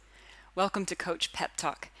Welcome to Coach Pep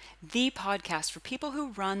Talk, the podcast for people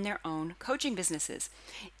who run their own coaching businesses.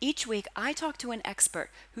 Each week, I talk to an expert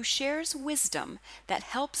who shares wisdom that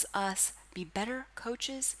helps us be better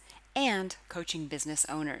coaches and coaching business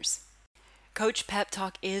owners. Coach Pep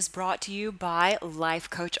Talk is brought to you by Life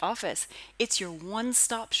Coach Office. It's your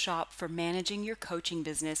one-stop shop for managing your coaching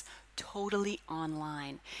business totally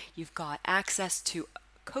online. You've got access to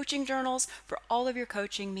coaching journals for all of your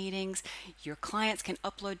coaching meetings. Your clients can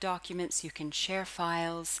upload documents, you can share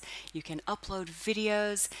files, you can upload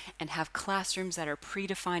videos, and have classrooms that are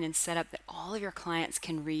predefined and set up that all of your clients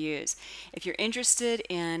can reuse. If you're interested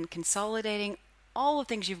in consolidating all the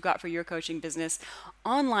things you've got for your coaching business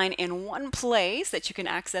online in one place that you can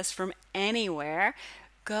access from anywhere,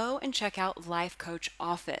 go and check out Life Coach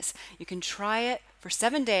Office. You can try it for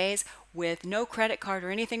 7 days with no credit card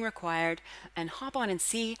or anything required and hop on and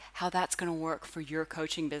see how that's going to work for your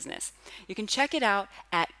coaching business. You can check it out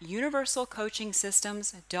at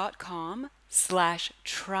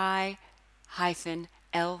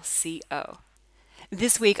universalcoachingsystems.com/try-LCO.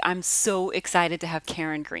 This week, I'm so excited to have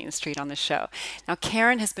Karen Greenstreet on the show. Now,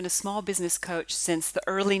 Karen has been a small business coach since the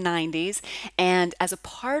early 90s, and as a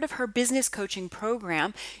part of her business coaching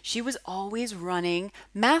program, she was always running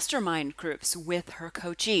mastermind groups with her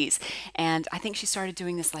coachees. And I think she started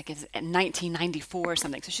doing this like in 1994 or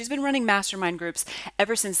something. So she's been running mastermind groups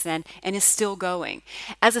ever since then and is still going.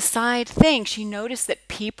 As a side thing, she noticed that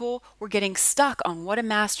people were getting stuck on what a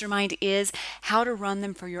mastermind is, how to run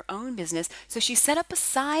them for your own business. So she set up a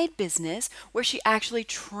side business where she actually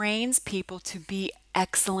trains people to be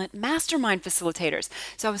excellent mastermind facilitators.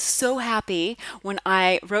 So I was so happy when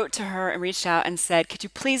I wrote to her and reached out and said, could you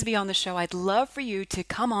please be on the show? I'd love for you to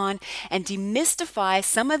come on and demystify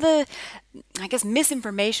some of the,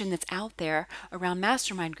 misinformation that's out there around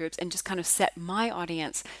mastermind groups and just kind of set my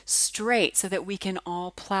audience straight so that we can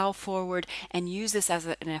all plow forward and use this as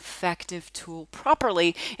an effective tool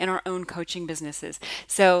properly in our own coaching businesses.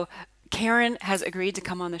 So Karen has agreed to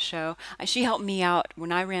come on the show. She helped me out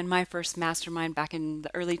when I ran my first mastermind back in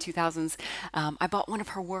the early 2000s. I bought one of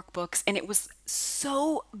her workbooks and it was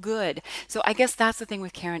so good. So I guess that's the thing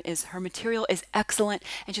with Karen is her material is excellent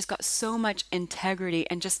and she's got so much integrity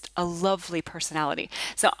and just a lovely personality.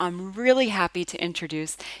 So I'm really happy to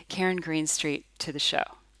introduce Karen Greenstreet to the show.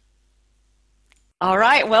 All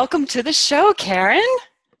right, welcome to the show, Karen.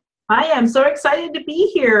 I am so excited to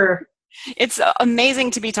be here. It's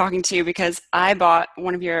amazing to be talking to you because I bought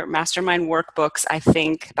one of your mastermind workbooks, I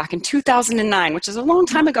think, back in 2009, which is a long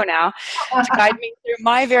time ago now, to guide me through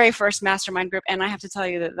my very first mastermind group. And I have to tell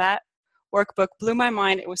you that that workbook blew my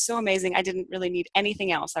mind. It was so amazing. I didn't really need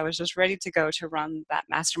anything else. I was just ready to go to run that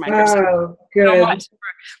mastermind group. Oh, good. So good. much for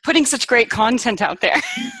putting such great content out there.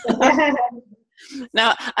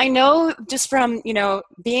 Now, I know just from,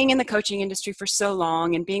 being in the coaching industry for so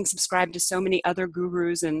long and being subscribed to so many other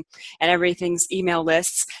gurus and everything's email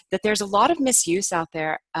lists, that there's a lot of misuse out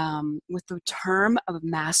there with the term of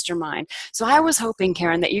mastermind. So I was hoping,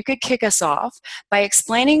 Karen, that you could kick us off by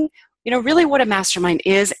explaining, really what a mastermind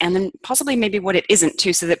is and then possibly maybe what it isn't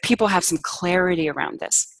too, so that people have some clarity around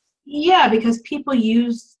this. Yeah, because people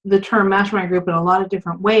use the term mastermind group in a lot of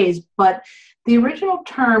different ways, but the original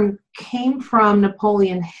term came from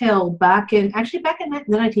Napoleon Hill back in the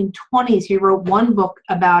 1920s. He wrote one book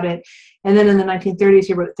about it, and then in the 1930s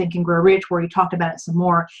he wrote Think and Grow Rich, where he talked about it some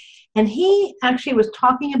more. And he actually was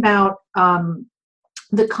talking about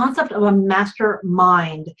the concept of a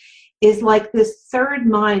mastermind is like this third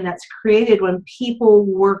mind that's created when people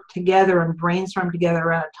work together and brainstorm together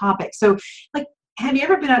around a topic. So, like, have you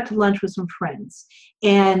ever been out to lunch with some friends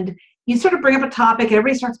and you sort of bring up a topic and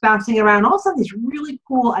everybody starts bouncing around? All of a sudden, these really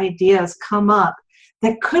cool ideas come up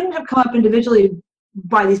that couldn't have come up individually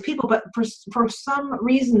by these people, but for some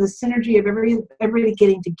reason, the synergy of everybody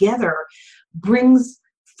getting together brings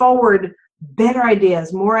forward better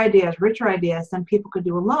ideas, more ideas, richer ideas than people could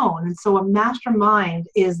do alone. And so a mastermind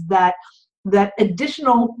is that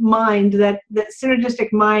additional mind, that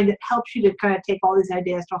synergistic mind that helps you to kind of take all these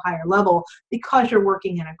ideas to a higher level because you're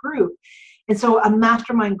working in a group. And so a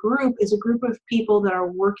mastermind group is a group of people that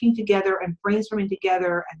are working together and brainstorming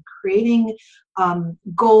together and creating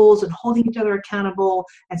goals and holding each other accountable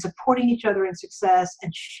and supporting each other in success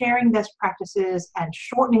and sharing best practices and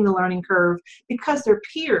shortening the learning curve. Because they're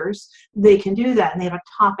peers, they can do that and they have a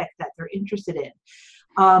topic that they're interested in.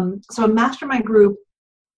 So a mastermind group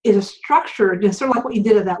is a structured, sort of like what you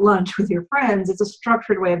did at that lunch with your friends. It's a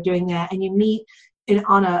structured way of doing that, and you meet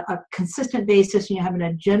on a consistent basis, and you have an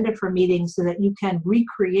agenda for meetings so that you can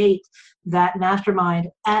recreate that mastermind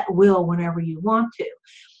at will whenever you want to.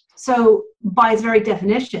 So by its very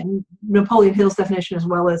definition, Napoleon Hill's definition as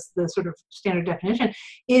well as the sort of standard definition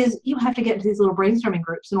is you have to get into these little brainstorming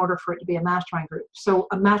groups in order for it to be a mastermind group. So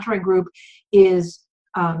a mastermind group is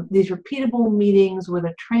these repeatable meetings with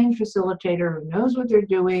a trained facilitator who knows what they're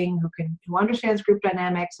doing, who understands group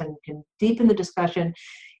dynamics and can deepen the discussion,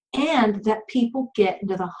 and that people get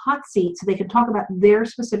into the hot seat so they can talk about their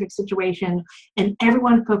specific situation and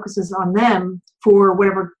everyone focuses on them for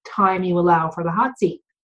whatever time you allow for the hot seat.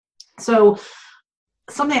 So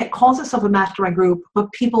something that calls itself a mastermind group,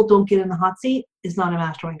 but people don't get in the hot seat is not a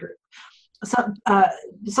mastermind group. So,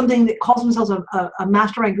 something that calls themselves a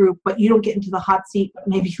mastermind group, but you don't get into the hot seat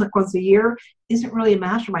maybe like once a year, isn't really a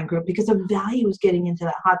mastermind group because the value is getting into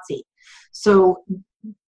that hot seat. So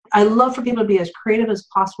I love for people to be as creative as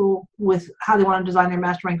possible with how they want to design their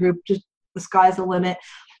mastermind group. Just the sky's the limit.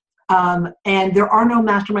 And there are no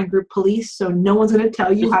mastermind group police, so no one's going to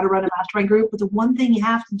tell you how to run a mastermind group. But the one thing you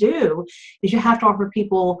have to do is you have to offer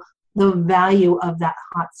people the value of that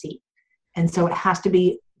hot seat. And so it has to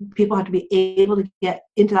be, people have to be able to get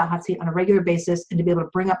into that hot seat on a regular basis and to be able to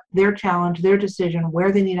bring up their challenge, their decision,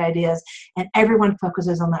 where they need ideas, and everyone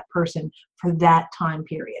focuses on that person for that time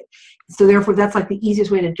period. So therefore, that's like the easiest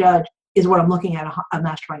way to judge is what I'm looking at a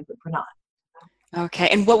mastermind group or not. Okay,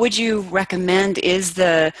 and what would you recommend is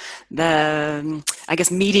the I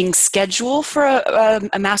guess meeting schedule for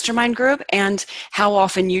a mastermind group, and how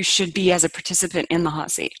often you should be as a participant in the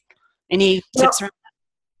hot seat? Any tips around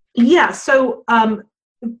that? Yeah, so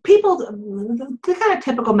people, the kind of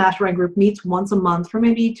typical mastermind group meets once a month for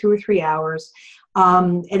maybe 2 or 3 hours,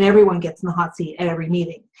 and everyone gets in the hot seat at every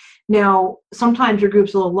meeting. Now, sometimes your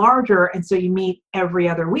group's a little larger, and so you meet every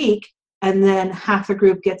other week, and then half the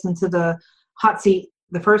group gets into the hot seat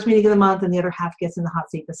the first meeting of the month, and the other half gets in the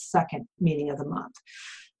hot seat the second meeting of the month.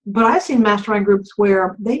 But I've seen mastermind groups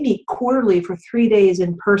where they meet quarterly for 3 days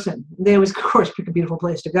in person. They always, of course, pick a beautiful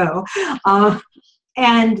place to go.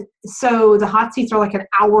 And so the hot seats are like an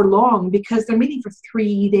hour long because they're meeting for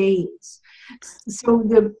 3 days. So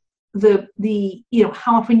the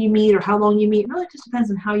how often you meet or how long you meet really just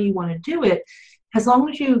depends on how you want to do it. As long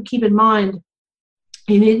as you keep in mind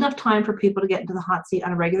you need enough time for people to get into the hot seat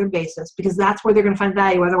on a regular basis because that's where they're going to find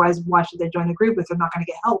value. Otherwise, why should they join the group if they're not going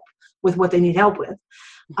to get help with what they need help with?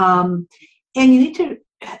 And you need to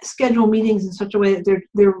schedule meetings in such a way that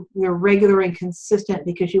they're regular and consistent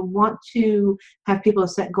because you want to have people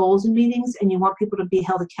set goals in meetings and you want people to be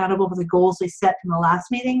held accountable for the goals they set in the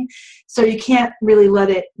last meeting. So you can't really let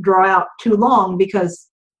it draw out too long because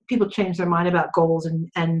people change their mind about goals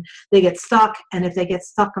and they get stuck. And if they get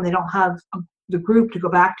stuck and they don't have the group to go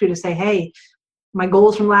back to say, hey, my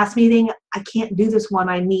goals from last meeting, I can't do this one,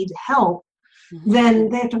 I need help, then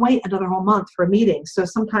they have to wait another whole month for a meeting. So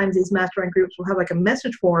sometimes these mastermind groups will have like a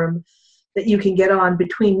message forum that you can get on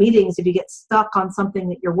between meetings if you get stuck on something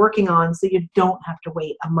that you're working on so you don't have to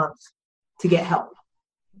wait a month to get help.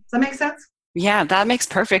 Does that make sense? Yeah, that makes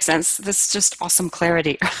perfect sense. This is just awesome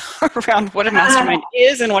clarity around what a mastermind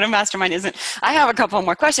is and what a mastermind isn't. I have a couple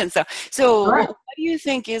more questions though. So All right. What do you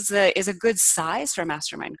think is a good size for a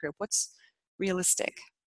mastermind group? What's realistic?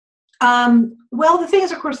 Well, the thing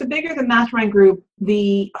is, of course, the bigger the mastermind group,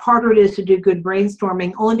 the harder it is to do good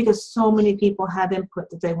brainstorming, only because so many people have input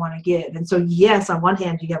that they want to give. And so, yes, on one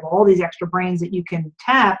hand, you have all these extra brains that you can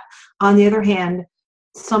tap. On the other hand,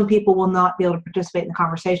 some people will not be able to participate in the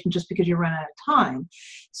conversation just because you run out of time.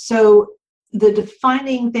 So the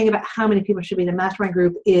defining thing about how many people should be in a mastermind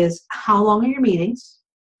group is how long are your meetings?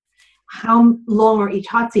 How long are each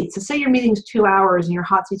hot seat? So say your meeting's 2 hours and your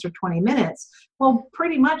hot seats are 20 minutes. Well,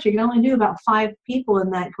 pretty much you can only do about 5 people in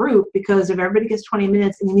that group because if everybody gets 20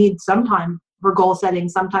 minutes and you need some time for goal setting,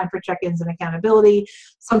 some time for check-ins and accountability,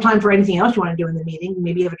 some time for anything else you want to do in the meeting,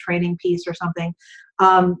 maybe you have a training piece or something,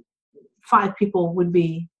 5 people would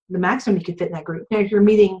be the maximum you could fit in that group. Now, if you're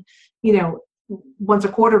meeting, once a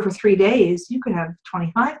quarter for 3 days, you could have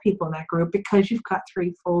 25 people in that group because you've got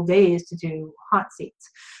 3 full days to do hot seats.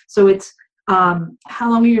 So it's how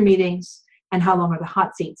long are your meetings and how long are the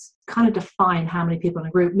hot seats? Kind of define how many people in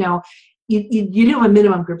a group. Now, you do have a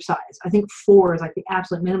minimum group size. I think 4 is like the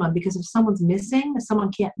absolute minimum because if someone's missing, if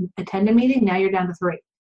someone can't attend a meeting, now you're down to 3.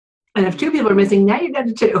 And if 2 people are missing, now you're down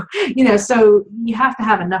to 2. So you have to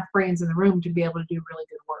have enough brains in the room to be able to do really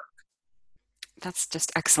good work. That's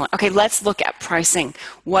just excellent. Okay, let's look at pricing.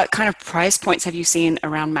 What kind of price points have you seen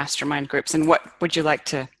around mastermind groups, and what would you like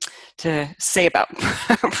to say about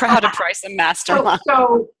how to price a mastermind?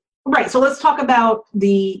 So let's talk about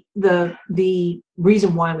the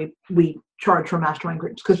reason why we charge for mastermind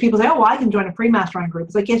groups, because people say, oh, well, I can join a free mastermind group.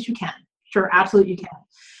 It's like, yes, you can. Sure, absolutely you can.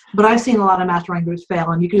 But I've seen a lot of mastermind groups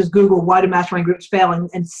fail, and you can just Google why do mastermind groups fail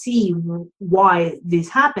and see why these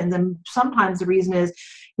happen. And sometimes the reason is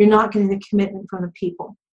you're not getting the commitment from the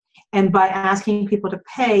people. And by asking people to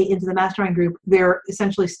pay into the mastermind group, they're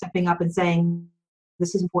essentially stepping up and saying,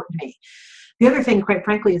 this is important to me. The other thing, quite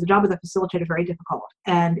frankly, is the job of the facilitator is very difficult,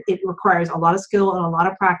 and it requires a lot of skill and a lot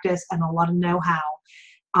of practice and a lot of know-how.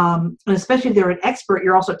 And especially if they're an expert,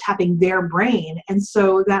 you're also tapping their brain. And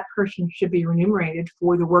so that person should be remunerated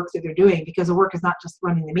for the work that they're doing, because the work is not just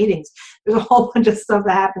running the meetings. There's a whole bunch of stuff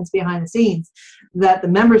that happens behind the scenes that the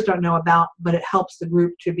members don't know about, but it helps the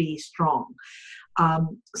group to be strong.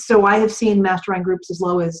 So I have seen mastermind groups as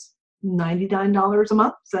low as $99 a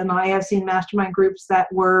month, and I have seen mastermind groups that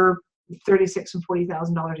were $36,000 and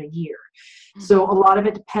 $40,000 a year. So a lot of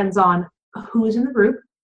it depends on who's in the group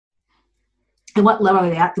and what level are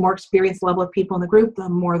they at. The more experienced level of people in the group, the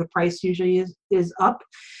more the price usually is up.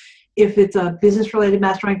 If it's a business-related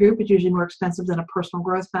mastermind group, it's usually more expensive than a personal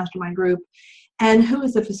growth mastermind group. And who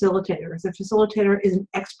is the facilitator? If the facilitator is an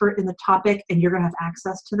expert in the topic and you're going to have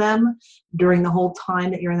access to them during the whole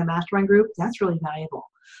time that you're in the mastermind group, that's really valuable.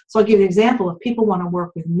 So I'll give you an example. If people want to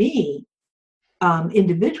work with me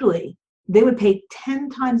individually, they would pay 10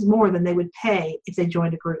 times more than they would pay if they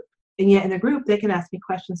joined a group. And yet in the group, they can ask me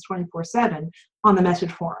questions 24/7 on the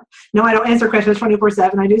message forum. No, I don't answer questions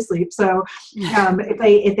 24/7. I do sleep. So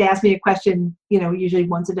if they ask me a question, usually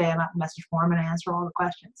once a day, I'm at the message forum and I answer all the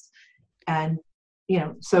questions. And,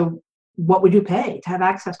 so what would you pay to have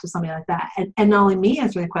access to something like that? And not only me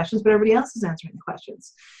answering the questions, but everybody else is answering the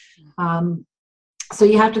questions. So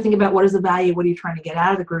you have to think about what is the value, what are you trying to get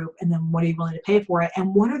out of the group, and then what are you willing to pay for it,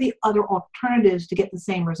 and what are the other alternatives to get the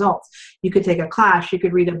same results. You could take a class, you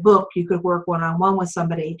could read a book, you could work one-on-one with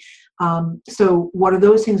somebody. So what are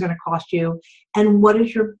those things going to cost you, and what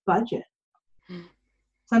is your budget? Does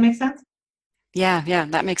that make sense? Yeah,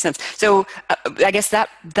 that makes sense. So I guess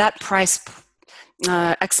that price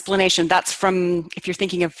explanation, that's from if you're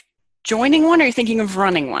thinking of joining one or you're thinking of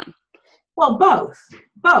running one? Well, both.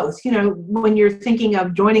 When you're thinking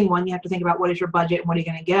of joining one, you have to think about what is your budget and what are you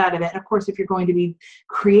going to get out of it. And of course, if you're going to be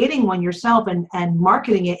creating one yourself and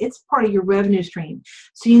marketing it, it's part of your revenue stream.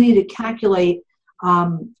 So you need to calculate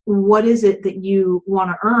what is it that you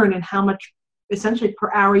want to earn and how much essentially per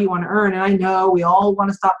hour you want to earn. And I know we all want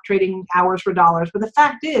to stop trading hours for dollars, but the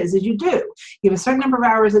fact is you do. You have a certain number of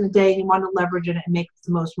hours in a day and you want to leverage it and make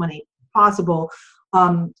the most money possible.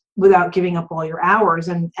 Without giving up all your hours.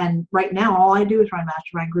 And right now, all I do is run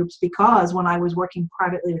mastermind groups, because when I was working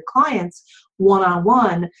privately with clients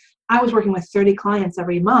one-on-one, I was working with 30 clients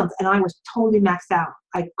every month, and I was totally maxed out.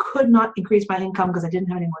 I could not increase my income because I didn't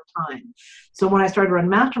have any more time. So when I started running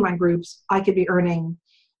mastermind groups, I could be earning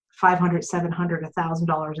 $500, $700,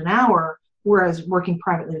 $1,000 an hour, whereas working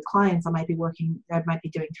privately with clients, I might be doing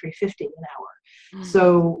 $350 an hour.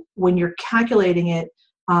 So when you're calculating it,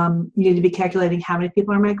 you need to be calculating how many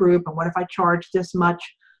people are in my group, and what if I charge this much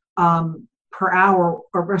per hour,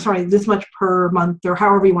 or sorry, this much per month, or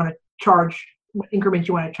however you want to charge, what increments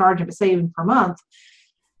you want to charge, but say even per month,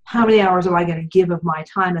 how many hours am I going to give of my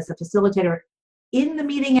time as a facilitator in the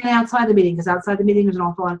meeting and outside the meeting? Because outside the meeting, there's an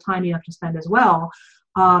awful lot of time you have to spend as well.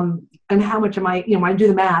 And how much am I, when I do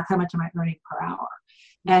the math, how much am I earning per hour?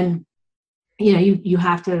 And, you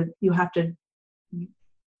have to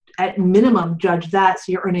at minimum judge that,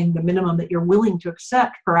 so you're earning the minimum that you're willing to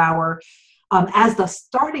accept per hour as the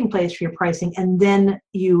starting place for your pricing, and then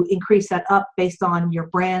you increase that up based on your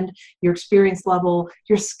brand, your experience level,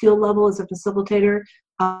 your skill level as a facilitator.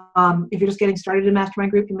 If you're just getting started in a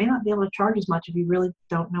mastermind group, you may not be able to charge as much if you really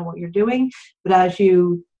don't know what you're doing. But as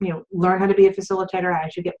you learn how to be a facilitator,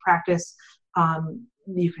 as you get practice,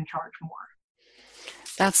 you can charge more.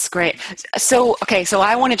 That's great. So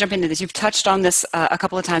I want to jump into this. You've touched on this a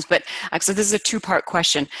couple of times, but so this is a two-part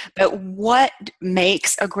question. But what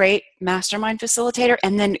makes a great mastermind facilitator?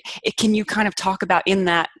 And then can you kind of talk about in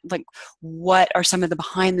that, like, what are some of the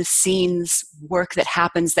behind-the-scenes work that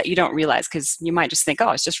happens that you don't realize? Because you might just think,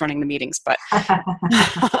 oh, it's just running the meetings. But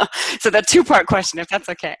so that two-part question, if that's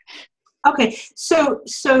okay. Okay. So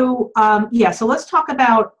let's talk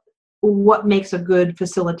about what makes a good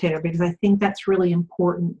facilitator, because I think that's really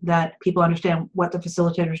important that people understand what the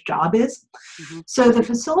facilitator's job is. Mm-hmm. So the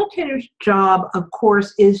facilitator's job, of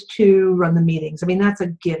course, is to run the meetings. I mean, that's a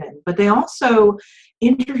given. But they also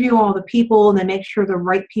interview all the people, and they make sure the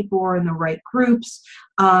right people are in the right groups.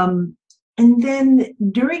 And then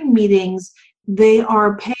during meetings, they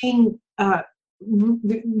are paying,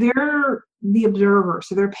 they're the observer.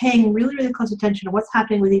 So they're paying really, really close attention to what's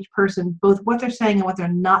happening with each person, both what they're saying and what they're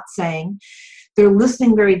not saying. they're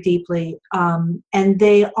listening very deeply, and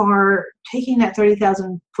they are taking that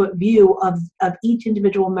 30,000-foot view of each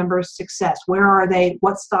individual member's success. Where are they?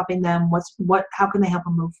 What's stopping them? How can they help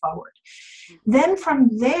them move forward? Then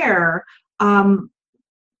from there,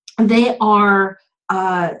 they are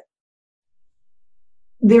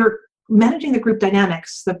they're managing the group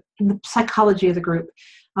dynamics, the psychology of the group.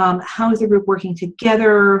 How is the group working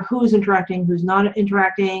together? Who is interacting? Who's not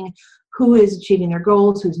interacting? Who is achieving their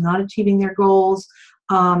goals? Who's not achieving their goals?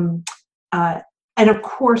 And of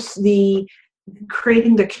course,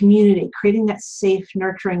 creating the community, creating that safe,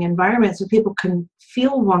 nurturing environment so people can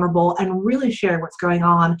feel vulnerable and really share what's going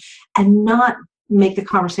on and not make the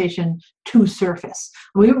conversation too surface.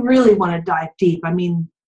 We really want to dive deep. I mean,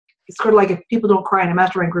 it's sort of like if people don't cry in a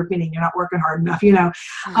mastermind group meeting, you're not working hard enough, you know.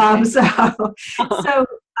 So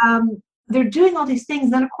they're doing all these things.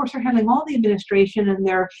 Then, of course, they're handling all the administration, and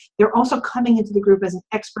they're also coming into the group as an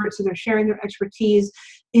expert. So they're sharing their expertise.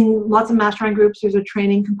 In lots of mastermind groups, there's a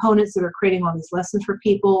training component. So they're creating all these lessons for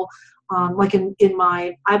people. Like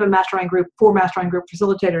I have a mastermind group, 4 mastermind group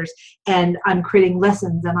facilitators, and I'm creating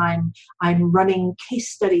lessons, and I'm running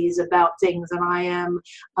case studies about things, and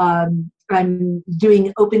I'm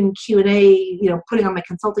doing open Q&A, you know, putting on my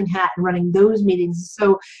consulting hat and running those meetings.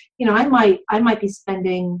 So, you know, I might be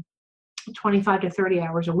spending 25 to 30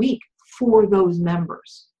 hours a week for those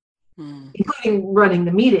members, including running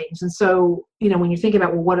the meetings. And so, you know, when you think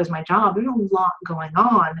about, well, what is my job? There's a lot going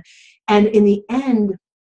on. And in the end,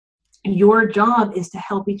 your job is to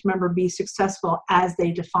help each member be successful as they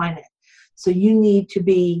define it. So you need to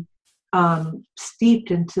be steeped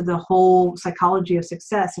into the whole psychology of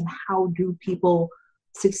success and how do people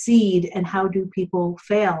succeed and how do people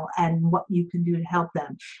fail and what you can do to help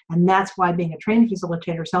them. And that's why being a training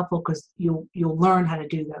facilitator is helpful, because you'll learn how to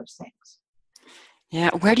do those things. Yeah.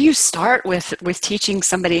 Where do you start with teaching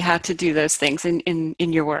somebody how to do those things in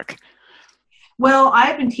your work? Well,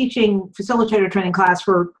 I've been teaching facilitator training class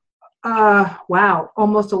for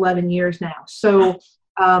almost 11 years now. So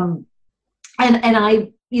and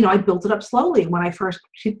I built it up slowly. When I first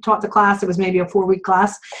taught the class, it was maybe a 4-week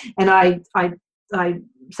class, and I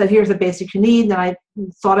said, here's the basics you need. And then I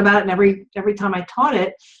thought about it, and every time I taught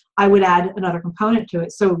it, I would add another component to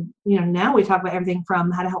it. So, you know, now we talk about everything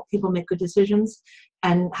from how to help people make good decisions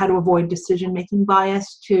and how to avoid decision-making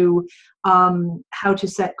bias to how to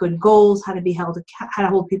set good goals, how to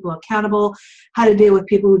hold people accountable, how to deal with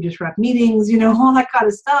people who disrupt meetings, you know, all that kind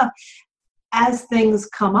of stuff. As things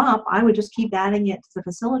come up, I would just keep adding it to the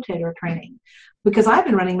facilitator training, because I've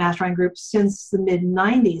been running mastermind groups since the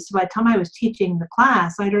mid-90s. So by the time I was teaching the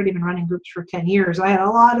class, I'd already been running groups for 10 years. I had a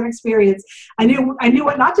lot of experience. I knew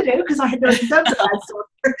what not to do because I had done that.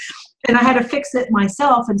 So, and I had to fix it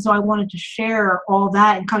myself. And so I wanted to share all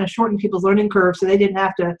that and kind of shorten people's learning curve so they didn't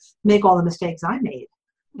have to make all the mistakes I made.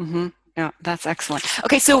 Mm-hmm. Yeah, that's excellent.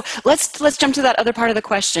 Okay, so let's jump to that other part of the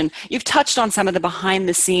question. You've touched on some of the behind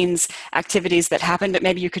the scenes activities that happen, but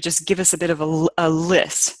maybe you could just give us a bit of a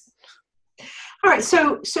list. All right,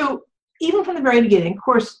 so even from the very beginning, of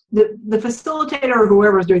course, the facilitator or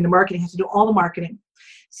whoever is doing the marketing has to do all the marketing.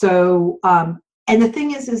 So, and the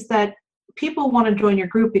thing is that people want to join your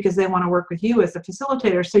group because they want to work with you as a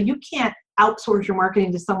facilitator. So you can't outsource your marketing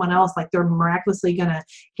to someone else like they're miraculously going to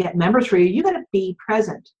get members for you. You got to be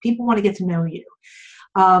present. People want to get to know you.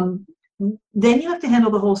 Then you have to handle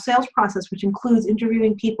the whole sales process, which includes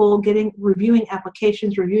interviewing people, reviewing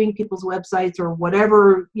applications, reviewing people's websites or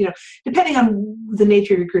whatever, you know, depending on the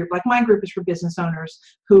nature of your group. Like my group is for business owners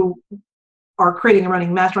who are creating and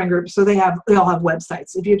running mastermind groups, so they all have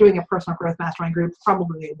websites. If you're doing a personal growth mastermind group,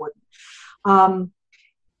 probably they wouldn't.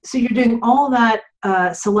 So you're doing all that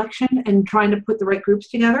selection and trying to put the right groups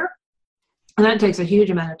together, and that takes a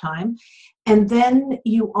huge amount of time. And then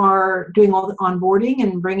you are doing all the onboarding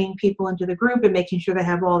and bringing people into the group and making sure they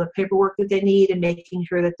have all the paperwork that they need and making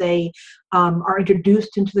sure that they are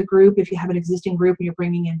introduced into the group if you have an existing group and you're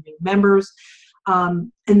bringing in new members.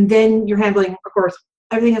 And then you're handling, of course,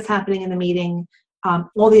 everything that's happening in the meeting,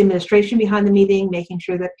 all the administration behind the meeting, making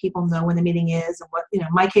sure that people know when the meeting is and what, you know,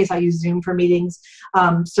 in my case, I use Zoom for meetings.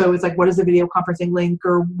 So it's like, what is the video conferencing link,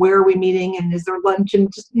 or where are we meeting, and is there lunch,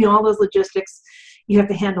 and just, you know, all those logistics. You have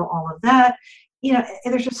to handle all of that. You know,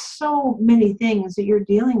 and there's just so many things that you're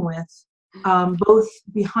dealing with, both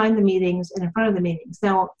behind the meetings and in front of the meetings.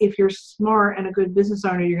 Now, if you're smart and a good business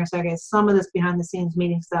owner, you're going to say, okay, some of this behind the scenes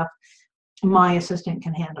meeting stuff, my assistant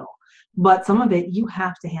can handle. But some of it you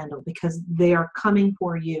have to handle because they are coming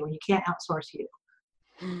for you and you can't outsource you.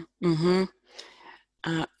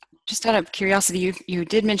 Mm-hmm. Just out of curiosity, you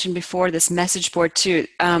did mention before this message board too.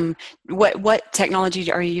 What technology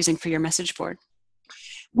are you using for your message board?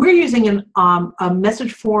 We're using a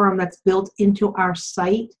message forum that's built into our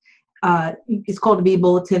site. It's called the Bee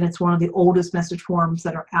Bulletin. It's one of the oldest message forums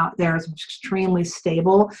that are out there. It's extremely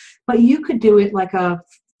stable. But you could do it like a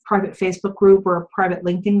private Facebook group or a private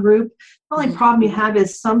LinkedIn group. The only problem you have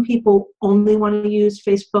is some people only want to use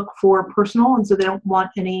Facebook for personal, and so they don't want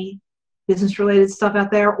any business-related stuff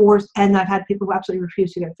out there. And I've had people who absolutely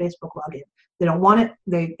refuse to get a Facebook login. They don't want it.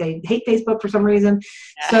 They hate Facebook for some reason.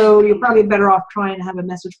 So you're probably better off trying to have a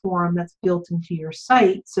message forum that's built into your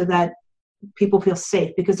site so that people feel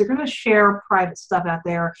safe, because they're going to share private stuff out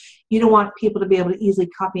there. You don't want people to be able to easily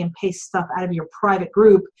copy and paste stuff out of your private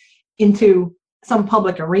group into some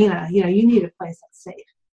public arena. You need a place that's safe.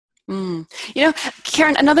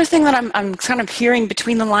 Karen, another thing that I'm kind of hearing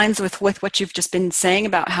between the lines with what you've just been saying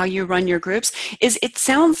about how you run your groups is it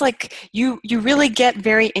sounds like you really get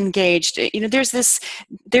very engaged. There's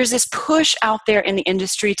this push out there in the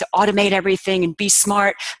industry to automate everything and be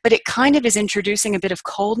smart, but it kind of is introducing a bit of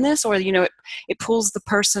coldness, or it pulls the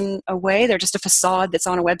person away. They're just a facade that's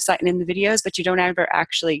on a website and in the videos, but you don't ever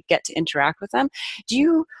actually get to interact with them. Do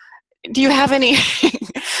you have any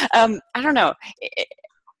I don't know.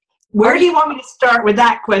 Where do you want me to start with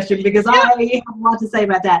that question? Because I have a lot to say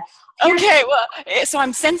about that. Okay, well, so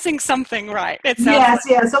I'm sensing something, right? Yes.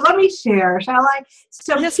 So let me share, shall I?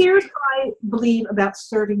 So here's what I believe about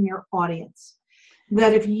serving your audience.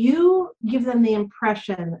 That if you give them the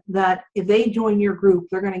impression that if they join your group,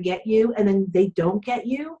 they're going to get you, and then they don't get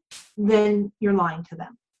you, then you're lying to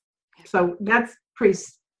them. So that's pretty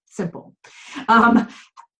simple.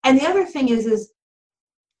 And the other thing is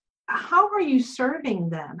how are you serving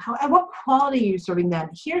them? At what quality are you serving them?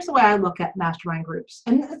 Here's the way I look at mastermind groups.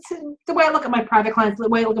 And it's the way I look at my private clients, the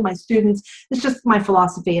way I look at my students. It's just my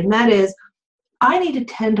philosophy. And that is, I need to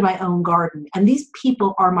tend to my own garden. And these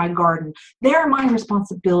people are my garden. They are my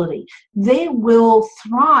responsibility. They will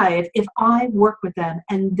thrive if I work with them,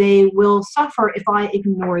 and they will suffer if I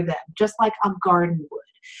ignore them, just like a garden would.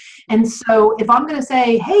 And so if I'm going to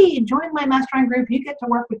say, hey, join my mastermind group, you get to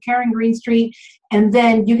work with Karen Greenstreet, and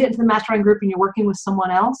then you get into the mastermind group and you're working with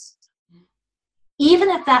someone else, even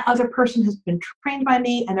if that other person has been trained by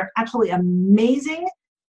me and they're absolutely amazing,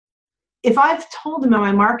 if I've told them in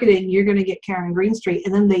my marketing, you're going to get Karen Greenstreet,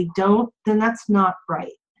 and then they don't, then that's not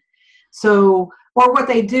right. So, or what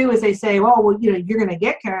they do is they say, well, you're going to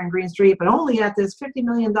get Karen Greenstreet, but only at this $50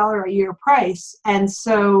 million a year price. And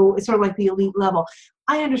so it's sort of like the elite level.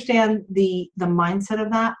 I understand the mindset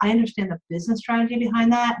of that. I understand the business strategy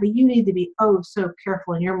behind that, but you need to be so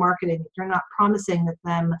careful in your marketing that you're not promising that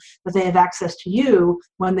they have access to you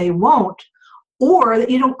when they won't, or that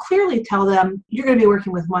you don't clearly tell them you're going to be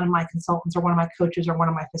working with one of my consultants or one of my coaches or one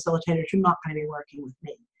of my facilitators. You're not going to be working with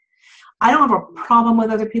me. I don't have a problem with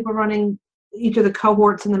other people running each of the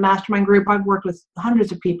cohorts in the mastermind group. I've worked with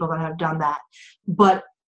hundreds of people that have done that. But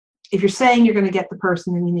if you're saying you're going to get the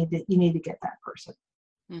person, then you need to get that person.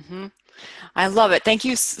 Mm-hmm. I love it. Thank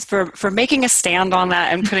you for making a stand on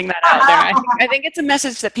that and putting that out there. I think it's a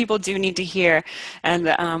message that people do need to hear, and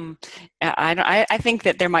I think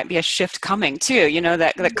that there might be a shift coming too.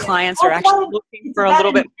 That clients are actually looking for a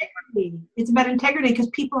little bit. It's about integrity, because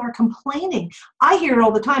people are complaining. I hear it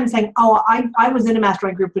all the time saying, I was in a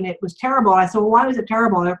mastermind group and it was terrible. And I said, well, why was it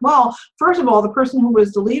terrible? Like, well, first of all, the person who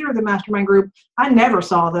was the leader of the mastermind group, I never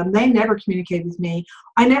saw them. They never communicated with me.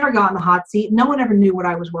 I never got in the hot seat. No one ever knew what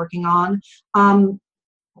I was working on.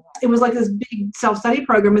 It was like this big self-study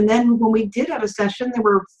program. And then when we did have a session, there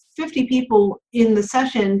were 50 people in the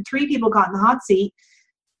session. 3 people got in the hot seat.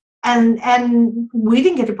 And we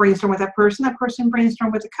didn't get to brainstorm with that person. That person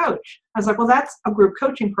brainstormed with the coach. I was like, well, that's a group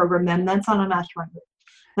coaching program then. That's not a mastermind group.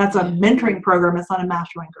 That's a mentoring program. It's not a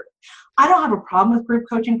mastermind group. I don't have a problem with group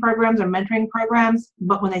coaching programs or mentoring programs,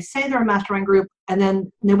 but when they say they're a mastermind group and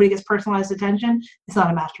then nobody gets personalized attention, it's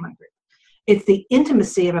not a mastermind group. It's the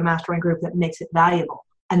intimacy of a mastermind group that makes it valuable,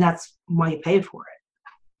 and that's why you pay for it.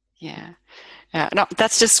 Yeah. No,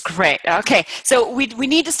 that's just great. Okay, so we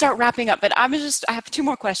need to start wrapping up, but I have 2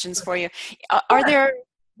 more questions for you. Are there,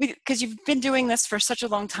 because you've been doing this for such a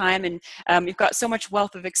long time, and you've got so much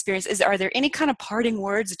wealth of experience, are there any kind of parting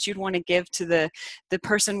words that you'd want to give to the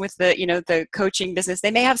person with the coaching business?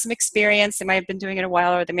 They may have some experience, they might have been doing it a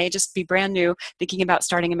while, or they may just be brand new, thinking about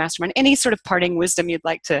starting a mastermind. Any sort of parting wisdom you'd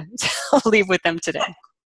like to leave with them today?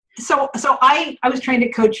 So I was trained to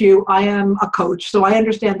coach you. I am a coach, so I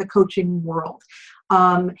understand the coaching world.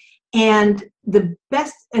 And the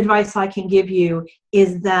best advice I can give you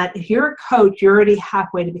is that if you're a coach, you're already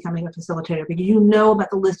halfway to becoming a facilitator, because you know about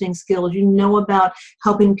the listening skills, you know about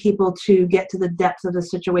helping people to get to the depths of the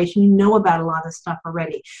situation, you know about a lot of stuff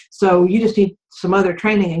already. So you just need some other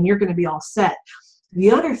training and you're going to be all set.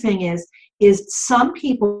 The other thing is some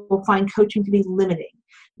people find coaching to be limiting,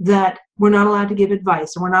 that we're not allowed to give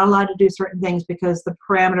advice and we're not allowed to do certain things because the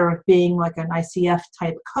parameter of being like an ICF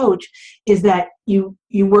type coach is that you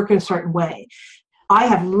work in a certain way. I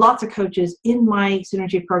have lots of coaches in my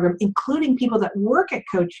Synergy program, including people that work at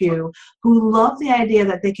Coach U, who love the idea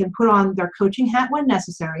that they can put on their coaching hat when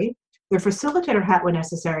necessary, their facilitator hat when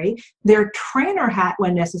necessary, their trainer hat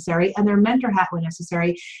when necessary, and their mentor hat when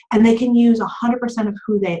necessary, and they can use 100% of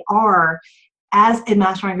who they are as a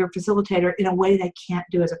mastermind group facilitator in a way they can't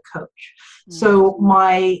do as a coach. Mm-hmm. So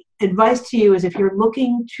my advice to you is, if you're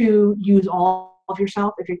looking to use all of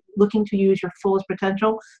yourself, if you're looking to use your fullest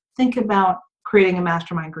potential, think about creating a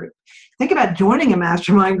mastermind group. Think about joining a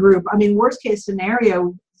mastermind group. I mean, worst case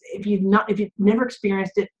scenario, if you've never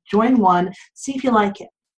experienced it, join one, see if you like it.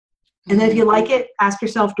 And then if you like it, ask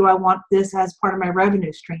yourself, do I want this as part of my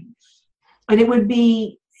revenue stream? And it would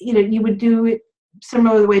be, you would do it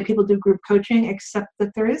similar to the way people do group coaching, except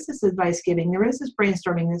that there is this advice giving, there is this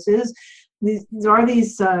brainstorming, there are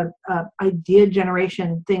these idea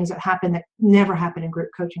generation things that happen that never happen in group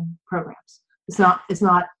coaching programs. It's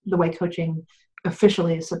not the way coaching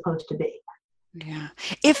officially is supposed to be. Yeah.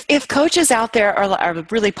 If coaches out there are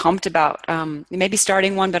really pumped about maybe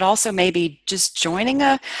starting one, but also maybe just joining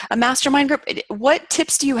a mastermind group, what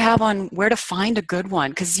tips do you have on where to find a good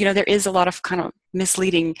one? Because, there is a lot of kind of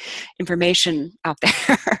misleading information out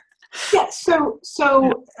there. Yeah, so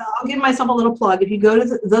I'll give myself a little plug. If you go to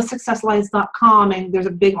thesuccessalliance.com, and there's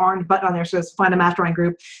a big orange button on there that says find a mastermind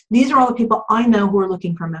group, these are all the people I know who are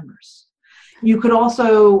looking for members. You could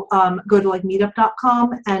also go to like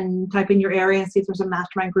meetup.com and type in your area and see if there's a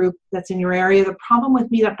mastermind group that's in your area. The problem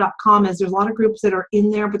with meetup.com is there's a lot of groups that are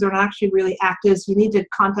in there, but they're not actually really active. So you need to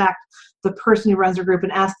contact the person who runs the group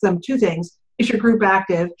and ask them two things. Is your group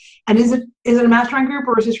active? And is it a mastermind group,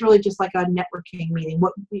 or is this really just like a networking meeting?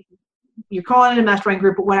 What you're calling it a mastermind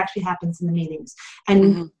group, but what actually happens in the meetings?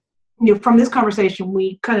 And from this conversation,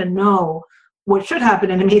 we kind of know what should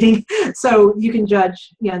happen in a meeting, so you can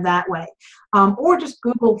judge that way. Or just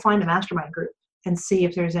Google find a mastermind group and see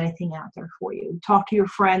if there's anything out there for you. Talk to your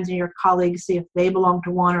friends and your colleagues, see if they belong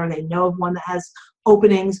to one or they know of one that has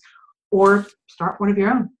openings, or start one of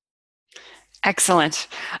your own. Excellent.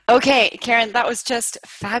 Okay, Karen, that was just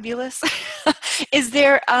fabulous. Is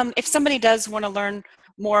there, if somebody does want to learn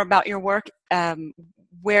more about your work,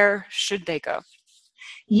 where should they go?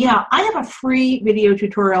 Yeah, I have a free video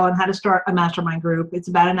tutorial on how to start a mastermind group. It's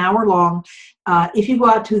about an hour long. If you go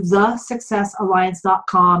out to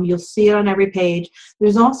thesuccessalliance.com, you'll see it on every page.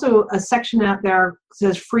 There's also a section out there that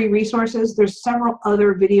says free resources. There's several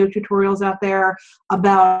other video tutorials out there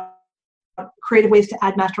about creative ways to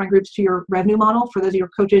add mastermind groups to your revenue model for those of your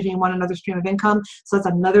coaches and you want another stream of income. So that's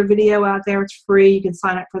another video out there. It's free. You can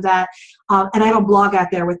sign up for that. And I have a blog out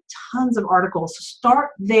there with tons of articles. So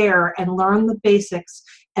start there and learn the basics,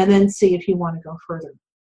 and then see if you want to go further.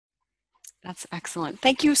 That's excellent.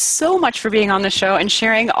 Thank you so much for being on the show and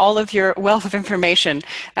sharing all of your wealth of information.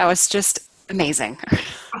 That was just amazing.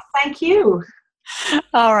 Thank you.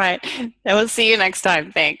 All right. I will see you next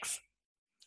time. Thanks.